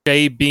and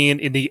Shea being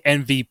in the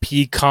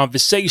MVP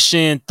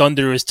conversation,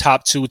 Thunder is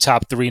top 2,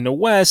 top 3 in the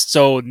West.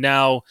 So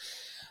now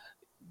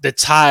the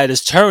tide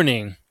is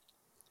turning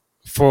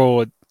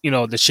for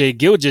the Shea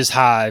Gilgis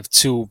hive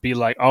to be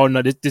like, oh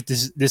no, this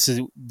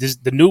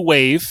the new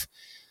wave.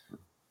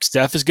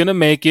 Steph is gonna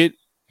make it.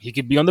 He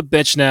could be on the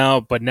bench now,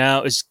 but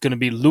now it's gonna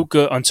be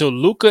Luca until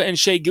Luca and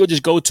Shea Gilgis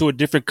go to a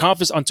different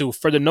conference. Until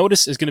further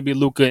notice, it's gonna be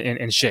Luca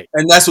and Shea.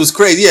 And that's what's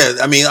crazy. Yeah,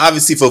 I mean,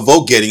 obviously for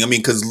vote getting, I mean,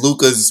 because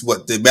Luca's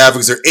what the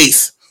Mavericks are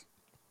eighth,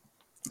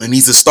 and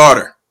he's a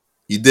starter.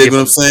 You Yeah, dig what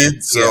but I'm saying? yeah,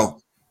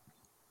 So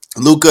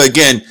Luca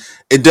again,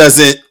 it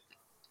doesn't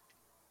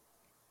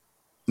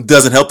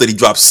help that he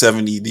dropped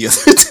 70 the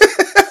other day.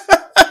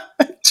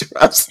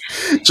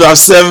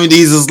 drops 70s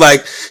is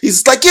like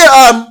he's like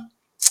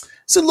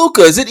so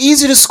Luca, is it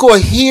easier to score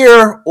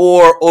here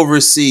or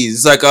overseas?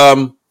 It's like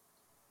oh,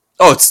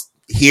 it's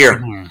here.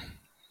 hmm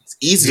It's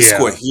easy to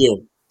score yeah. here.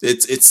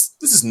 It's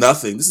this is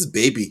nothing. This is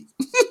baby.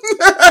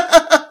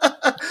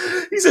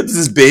 He said this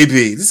is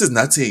baby. This is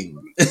nothing.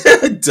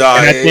 And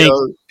I Die. think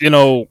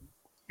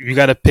you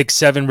got to pick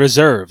 7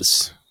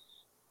 reserves.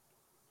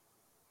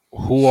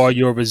 Who are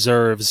your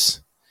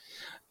reserves?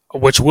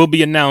 Which will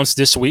be announced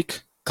this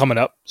week coming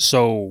up.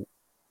 So,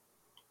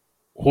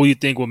 who you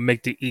think will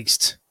make the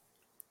East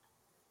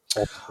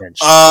off the bench?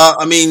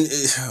 I mean,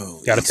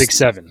 Got to pick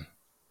 7.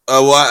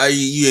 why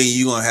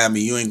you gonna have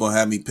me? You ain't gonna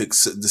have me pick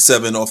the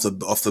seven off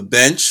the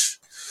bench.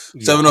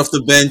 Yeah. Seven off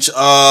the bench.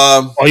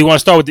 Oh, you want to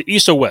start with the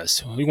East or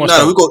West? Who you want to No,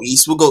 start we with? go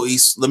east. We'll go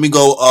east. Let me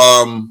go.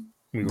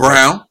 We go right.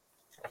 Brown.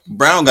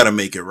 Brown got to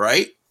make it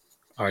right.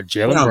 All right,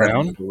 Jalen Brown got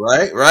to make Brown. it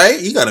right. Right?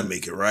 You got to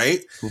make it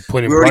right. We're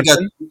putting We already got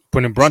Brunson.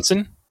 Putting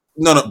Brunson.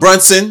 no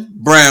Brunson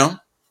Brown.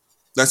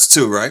 That's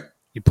two, right?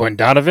 You putting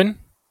Donovan.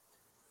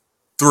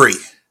 Three.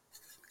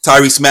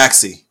 Tyrese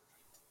Maxey.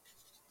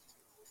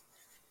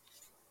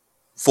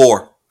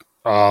 Four.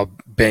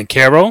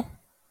 Bankero.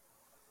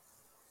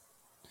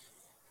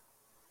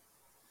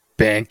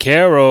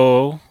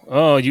 Bankero.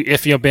 Oh, you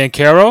iffy on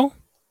Bankero?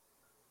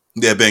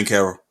 Yeah, Ben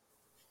Carroll.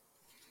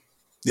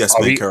 Yes,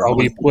 Are Ben we Carroll. are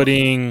we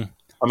putting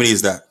How many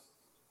is that?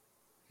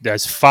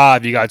 that's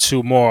five, you got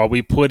two more. Are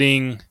we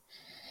putting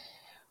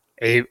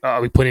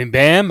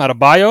Bam out of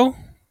bio?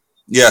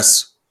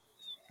 Yes.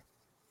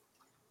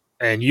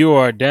 And you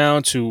are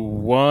down to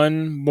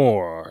one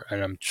more.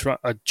 And I'm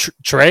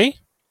Trey,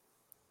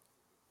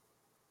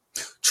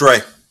 Trey.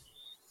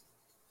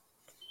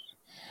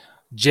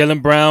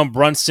 Jalen Brown,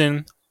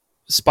 Brunson,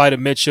 Spider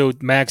Mitchell,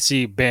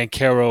 Maxi,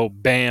 Bankero,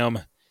 Bam,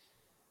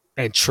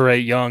 and Trey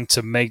Young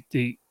to make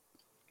the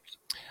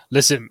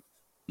listen.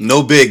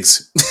 No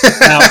bigs.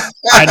 Now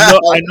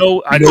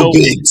No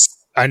bigs.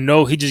 I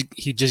know he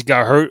just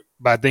got hurt,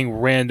 but I think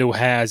Randall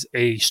has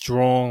a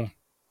strong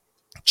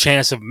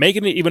chance of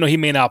making it, even though he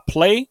may not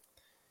play.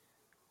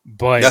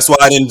 But That's why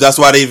I didn't. That's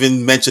why I didn't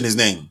even mention his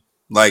name.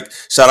 Like,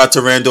 shout out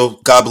to Randall.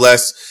 God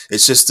bless.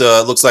 It's just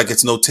looks like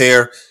it's no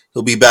tear.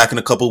 He'll be back in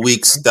a couple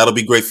weeks. That'll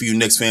be great for you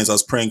Knicks fans. I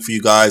was praying for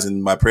you guys,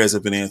 and my prayers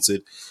have been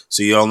answered.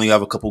 So you only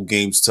have a couple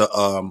games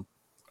to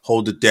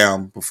hold it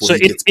down before so he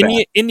gets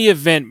back. in the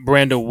event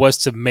Brando was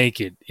to make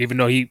it, even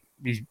though he's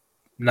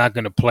not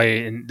going to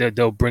play, and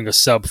they'll bring a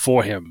sub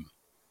for him.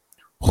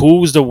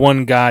 Who's the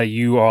one guy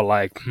you are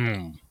like,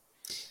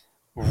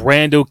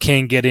 Randall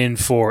can get in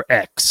for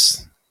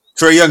X?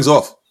 Trey Young's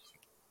off.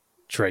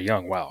 Trey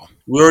Young, wow.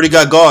 We already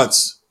got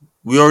guards.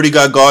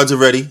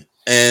 Already,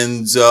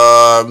 and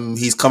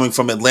he's coming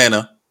from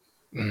Atlanta,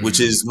 which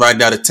is right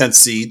now the 10th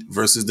seed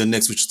versus the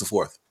Knicks, which is the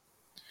 4th.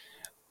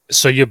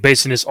 So you're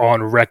basing this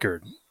on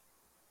record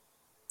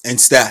And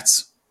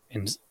stats.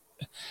 and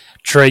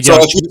Trey So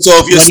Young.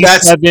 if your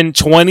stats,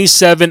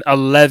 27,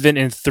 11,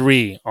 and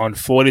 3 on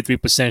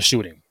 43%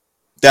 shooting.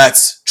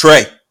 that's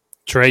Trey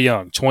Trey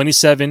Young,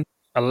 27,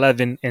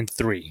 11, and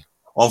 3.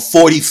 on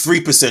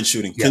 43%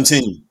 shooting. Yes.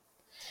 Continue.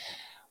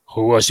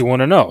 Who else you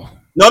want to know?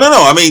 No.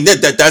 I mean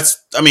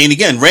that's. I mean,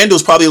 again,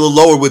 Randall's probably a little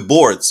lower with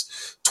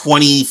boards.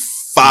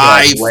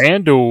 25. Yeah,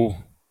 Randall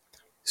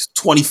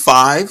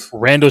 25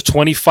 Randall's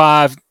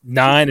 25,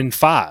 9, and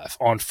 5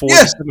 on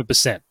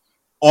 47%.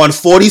 on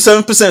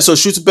 47%. So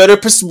shoots better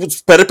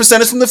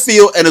percentage from the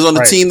field and is on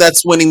the team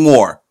that's winning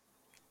more.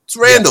 It's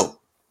Randall.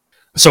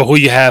 Yeah. So who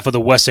you have for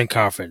the Western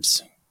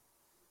Conference?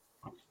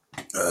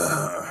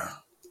 I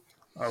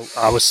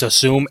would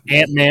assume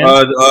Ant-Man.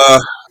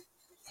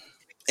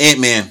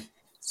 Ant-Man.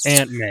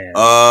 Ant-Man.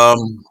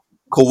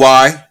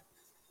 Kawhi.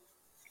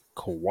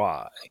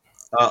 Kawhi.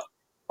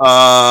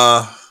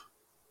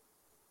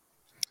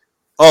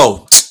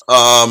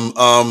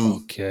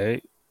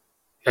 Okay.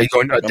 Are you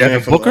going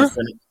Devin Booker?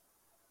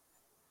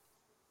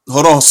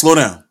 Hold on, slow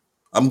down.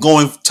 I'm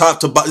going top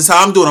to bottom. This is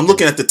how I'm doing. I'm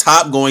looking at the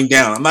top going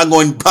down. I'm not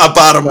going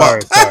bottom up.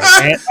 Right.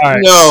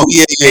 No,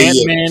 yeah.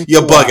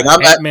 You're bugging.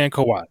 Ant-Man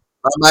Kawhi.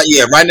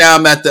 Right now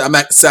I'm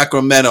at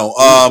Sacramento.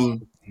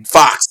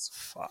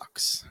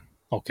 Fox.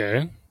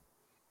 Okay.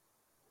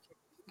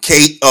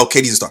 Katie's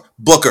a star.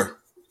 Booker.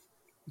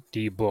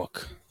 D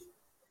Book.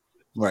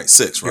 Right,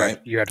 6, right?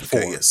 You had 4.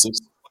 Okay, yeah, 6.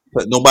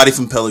 But nobody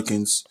from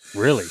Pelicans.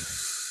 Really?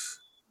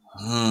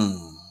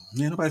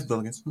 Yeah, nobody from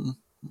Pelicans.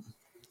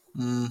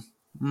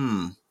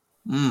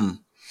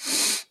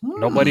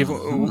 Nobody.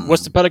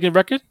 What's the Pelican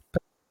record?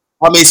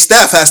 I mean,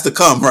 Steph has to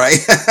come, right?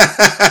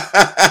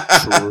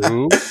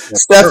 True.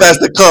 Steph has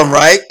to come,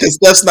 right? Because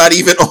Steph's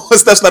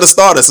not a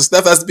starter, so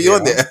Steph has to be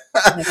on there.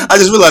 I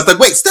just realized, like,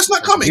 wait, Steph's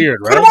not coming. Weird,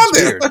 right? Put him on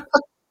there.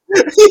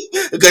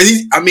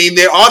 Because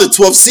they're all the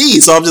 12th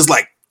seed, so I'm just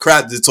like,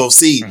 crap, the 12th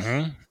seed,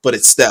 but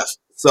it's Steph.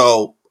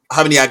 So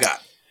how many I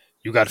got?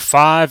 You got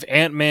 5: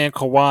 Ant-Man,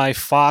 Kawhi,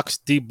 Fox,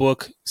 D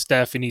Book,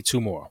 Steph. You need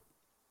 2 more.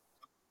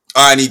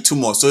 All right, I need 2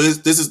 more. So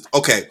this is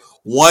okay.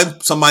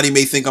 One, somebody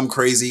may think I'm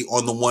crazy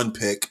on the 1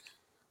 pick.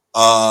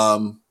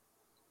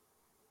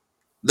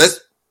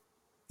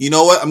 You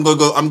know what? I'm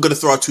gonna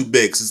throw out 2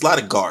 bigs. There's a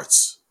lot of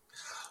guards.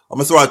 I'm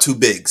gonna throw out 2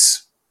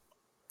 bigs.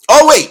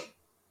 Oh wait,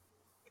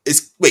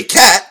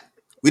 Cat.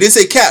 We didn't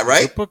say Cat,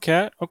 right? You put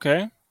Cat,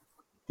 okay.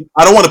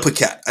 I don't want to put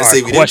Cat. I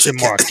say we question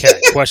didn't mark Cat.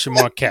 Question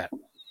mark Cat.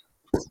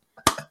 You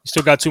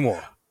still got 2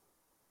 more.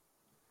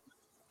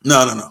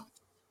 No.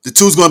 The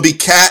 2's gonna be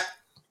Cat.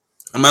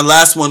 And my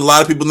last one, a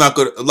lot of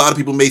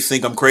people may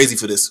think I'm crazy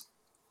for this.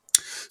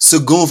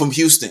 Sagoon from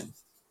Houston.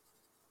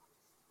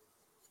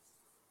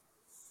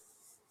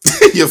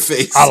 Your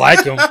face. I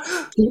like him.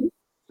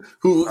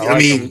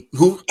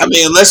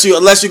 Unless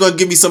you're gonna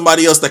give me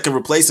somebody else that can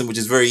replace him, which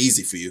is very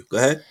easy for you. Go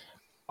ahead.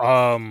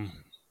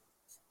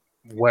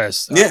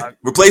 West. Yeah,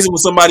 replace him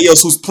with somebody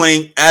else who's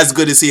playing as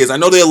good as he is. I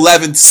know they're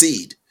 11th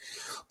seed,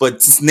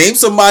 but name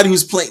somebody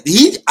who's playing.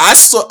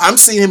 I'm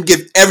seeing him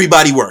give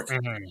everybody work.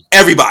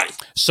 Everybody.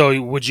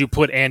 So would you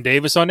put Ann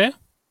Davis on there?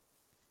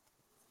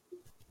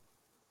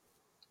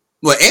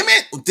 What,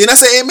 Ant-Man? Didn't I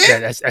say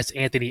Ant-Man? That's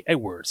Anthony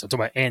Edwards. I'm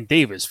talking about Ant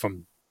Davis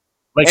from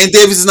like Ant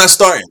Davis is not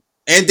starting.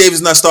 Ant Davis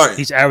is not starting.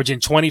 he's averaging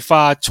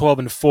 25, 12,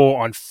 and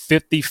 4 on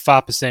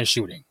 55%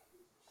 shooting.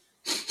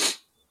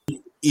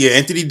 Yeah,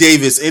 Anthony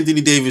Davis.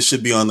 Anthony Davis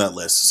should be on that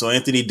list. So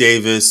Anthony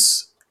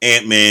Davis,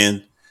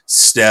 Ant-Man,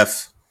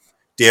 Steph,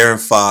 Darren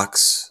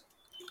Fox,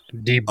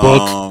 D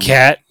Book, um,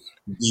 Cat.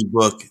 D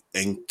Book,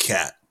 and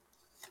Cat.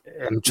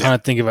 I'm Yeah, trying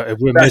to think of if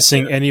we're that's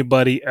missing it.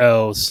 anybody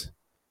else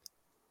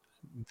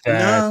No,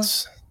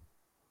 that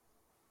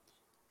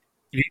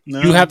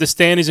you have no. the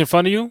standings in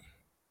front of you.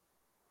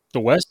 The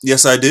West.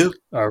 Yes, I do.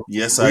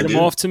 Yes, I Read them do.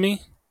 off to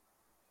me.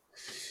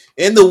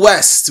 In the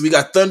West, we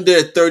got Thunder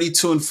at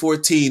 32 and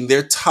 14.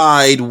 They're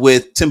tied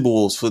with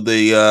Timberwolves for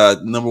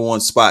the number one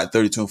spot,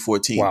 32 and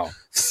 14. Wow.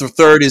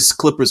 Third is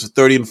Clippers for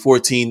 30 and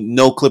 14.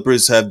 No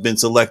Clippers have been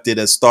selected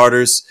as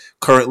starters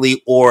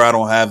currently, or I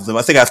don't have them.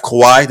 I think I have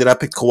Kawhi. Did I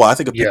pick Kawhi? I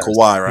think I picked Yes,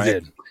 Kawhi, you right?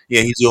 did.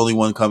 Yeah, he's the only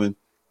one coming.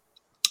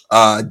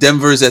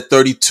 Denver's at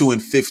 32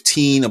 and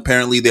 15.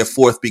 Apparently, they're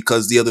fourth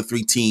because the other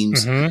three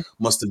teams Mm-hmm.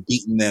 must have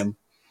beaten them.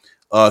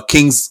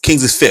 Kings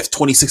is fifth,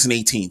 26 and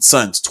 18.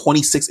 Suns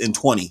 26 and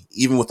 20.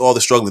 Even with all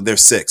the struggling, they're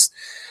sixth.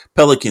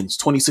 Pelicans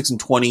 26 and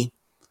 20.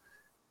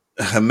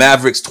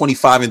 Mavericks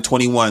 25 and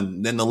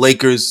 21. Then the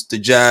Lakers, the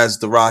Jazz,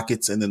 the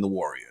Rockets, and then the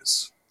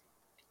Warriors.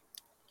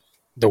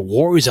 The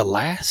Warriors are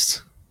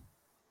last.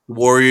 The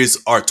Warriors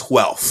are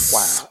 12th.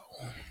 Wow.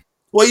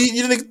 Well,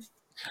 you think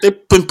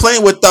they've been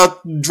playing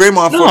without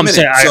Draymond No, for a I'm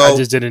saying minute. I So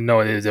just didn't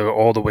know they were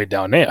all the way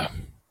down there.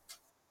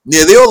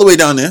 yeah, they're all the way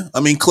down there.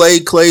 I mean,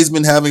 Clay's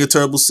been having a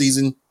terrible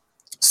season.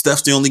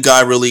 Steph's the only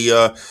guy really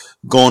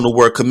going to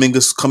work.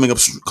 Kaminga's coming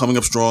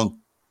up strong.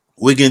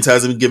 Wiggins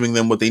hasn't been giving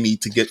them what they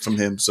need to get from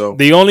him. So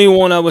The only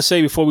one I would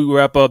say before we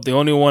wrap up, the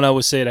only one I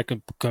would say that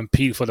can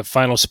compete for the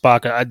final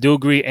spot, I do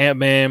agree, Ant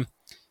Man,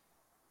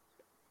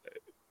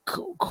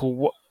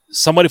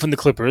 somebody from the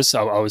Clippers,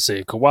 I would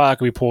say Kawhi,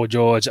 could be Paul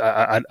George.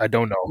 I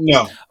don't know.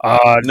 no,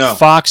 no.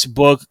 Fox,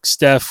 Book,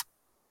 Steph,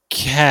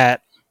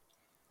 Cat.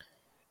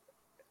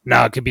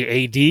 Now it could be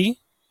AD.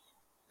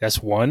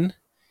 That's one.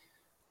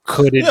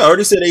 Could it? Yeah, I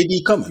already said AD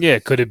coming. Yeah.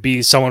 Could it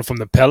be someone from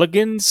the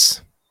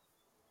Pelicans?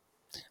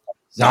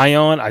 No,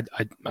 Zion.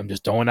 I'm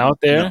just throwing out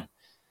no, there.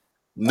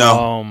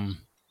 no,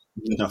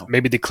 no.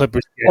 Maybe the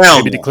Clippers. Hell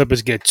Maybe the no.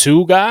 Clippers get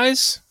two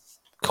guys,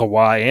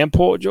 Kawhi and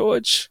Paul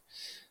George.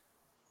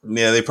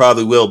 Yeah, they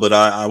probably will, but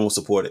I won't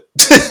support it.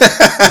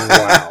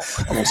 Wow.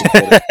 I won't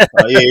support it.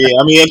 Yeah.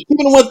 I mean,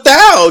 keeping it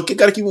 1,000. You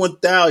gotta keep it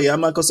 1,000. Yeah,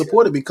 I'm not gonna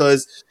support it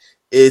because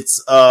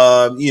it's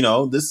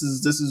this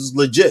is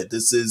legit.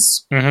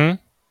 Mm-hmm.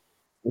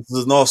 This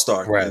is an all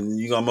star, Right.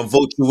 and I'm gonna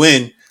vote you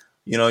in.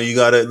 You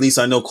gotta at least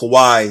I know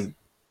Kawhi.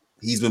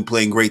 He's been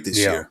playing great this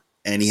Yeah. year,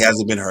 and he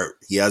hasn't been hurt.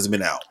 He hasn't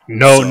been out.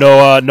 No. So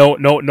No.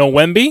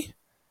 Wemby.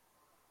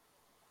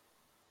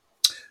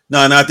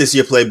 no, not this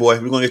year, Playboy.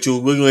 We're gonna get you.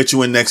 We're gonna get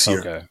you in next year.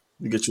 Okay.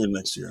 We get you in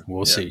next year.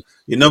 We'll Yeah. see.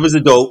 Your numbers are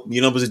dope.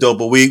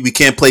 But we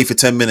can't play for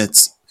 10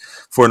 minutes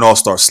for an all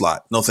star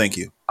slot. No, thank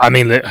you. I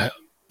mean,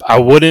 I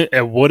wouldn't.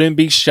 It wouldn't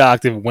be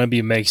shocked if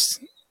Wemby makes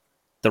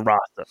the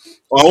roster.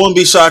 Well, I wouldn't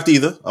be shocked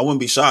either. I wouldn't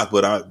be shocked,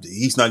 but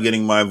he's not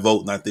getting my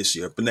vote. Not this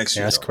year, but next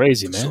Yeah, year, that's though,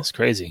 crazy, for man. sure. That's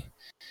crazy.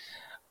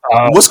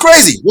 What's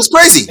crazy? What's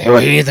crazy?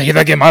 He's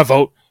not getting my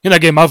vote. You're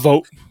not getting my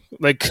vote.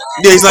 Like,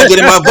 Yeah, he's not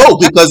getting my vote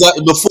because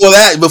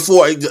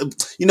before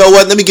you know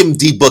what? Let me give him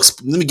D books.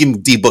 Let me give him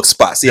D book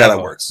spot. See how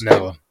that works.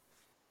 Never.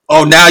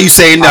 Oh, now you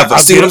saying never?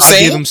 See what I'm I give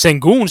saying? him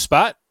Sengun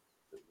spot.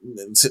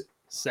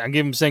 I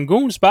give him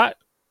Sengun spot.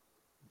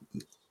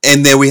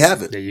 And there we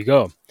have it. There you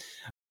go.